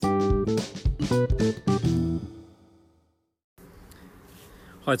Hi,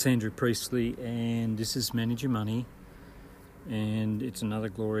 it's Andrew Priestley, and this is Manage Your Money, and it's another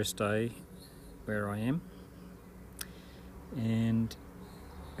glorious day where I am. And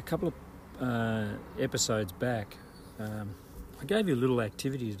a couple of episodes back, I gave you a little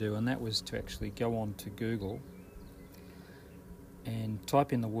activity to do, and that was to actually go on to Google and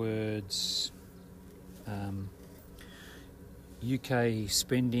type in the words UK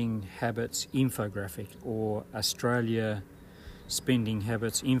spending habits infographic, or Australia spending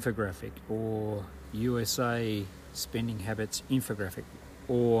habits infographic, or USA spending habits infographic,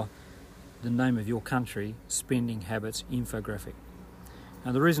 or the name of your country spending habits infographic.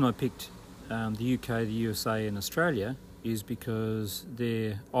 Now, the reason I picked the UK, the USA and Australia is because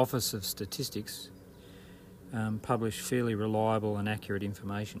their Office of Statistics publish fairly reliable and accurate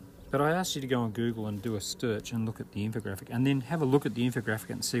information. But I asked you to go on Google and do a search and look at the infographic, and then have a look at the infographic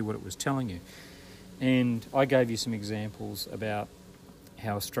and see what it was telling you. And I gave you some examples about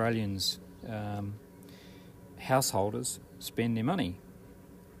how Australians, householders, spend their money.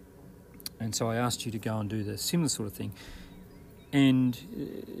 And so I asked you to go and do the similar sort of thing. And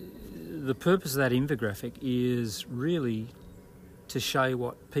the purpose of that infographic is really to show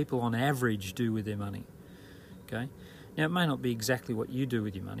what people on average do with their money. Okay? Now, it may not be exactly what you do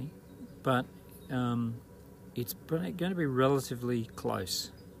with your money, but it's going to be relatively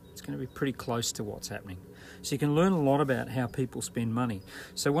close. It's going to be pretty close to what's happening. So you can learn a lot about how people spend money.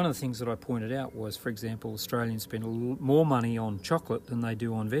 So one of the things that I pointed out was, for example, Australians spend more money on chocolate than they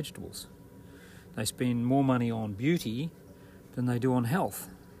do on vegetables. They spend more money on beauty than they do on health.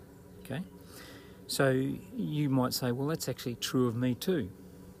 Okay? So you might say, well, that's actually true of me too.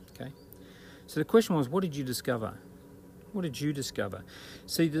 Okay? So the question was, what did you discover? What did you discover?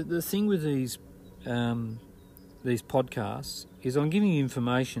 See, the thing with these podcasts is I'm giving you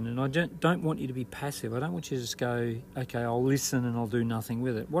information, and I don't want you to be passive. I don't want you to just go, okay, I'll listen and I'll do nothing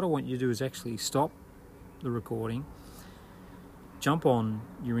with it. What I want you to do is actually stop the recording, jump on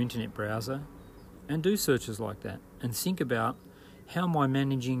your internet browser and do searches like that, and think about, how am I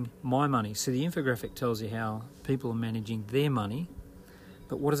managing my money? So the infographic tells you how people are managing their money,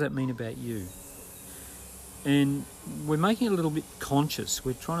 but what does that mean about you? And we're making it a little bit conscious.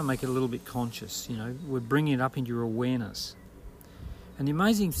 We're trying to make it a little bit conscious, We're bringing it up into your awareness. And the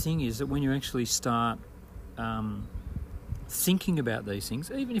amazing thing is that when you actually start thinking about these things,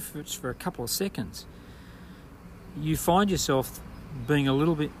 even if it's for a couple of seconds, you find yourself being a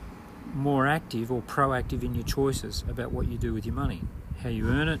little bit more active or proactive in your choices about what you do with your money, how you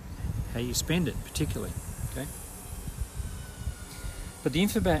earn it, how you spend it particularly, okay? But the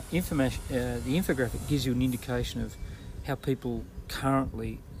infographic gives you an indication of how people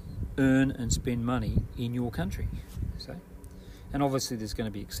currently earn and spend money in your country. So, and obviously there's going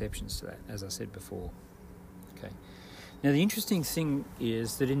to be exceptions to that, as I said before. Okay. Now the interesting thing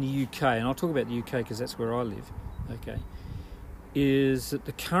is that in the UK, and I'll talk about the UK because that's where I live, okay, is that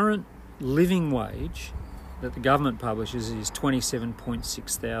the current living wage that the government publishes is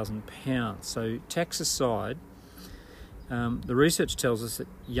 £27.6 thousand. So tax aside, the research tells us that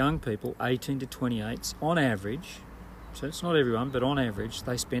young people, 18 to 28, on average, so it's not everyone, but on average,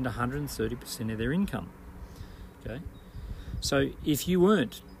 they spend 130% of their income. Okay, so if you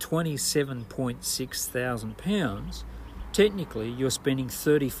earned £27.6 thousand, technically you're spending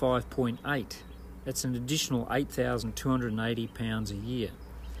 35.8. That's an additional £8,280 a year,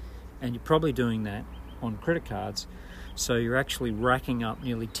 and you're probably doing that on credit cards. So you're actually racking up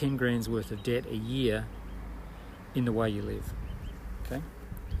nearly 10 grand's worth of debt a year in the way you live. Okay.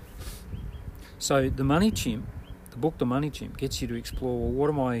 So the Money Chimp, the book The Money Chimp, gets you to explore, well, what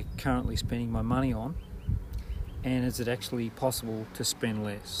am I currently spending my money on, and is it actually possible to spend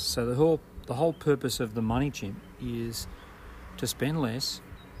less? So the whole purpose of The Money Chimp is to spend less,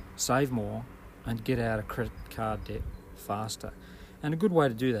 save more, and get out of credit card debt faster. And a good way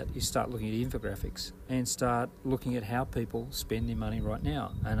to do that is start looking at infographics and start looking at how people spend their money right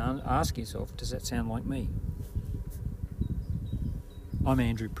now, and ask yourself, does that sound like me? I'm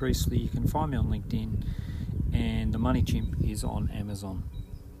Andrew Priestley. You can find me on LinkedIn, and The Money Chimp is on Amazon.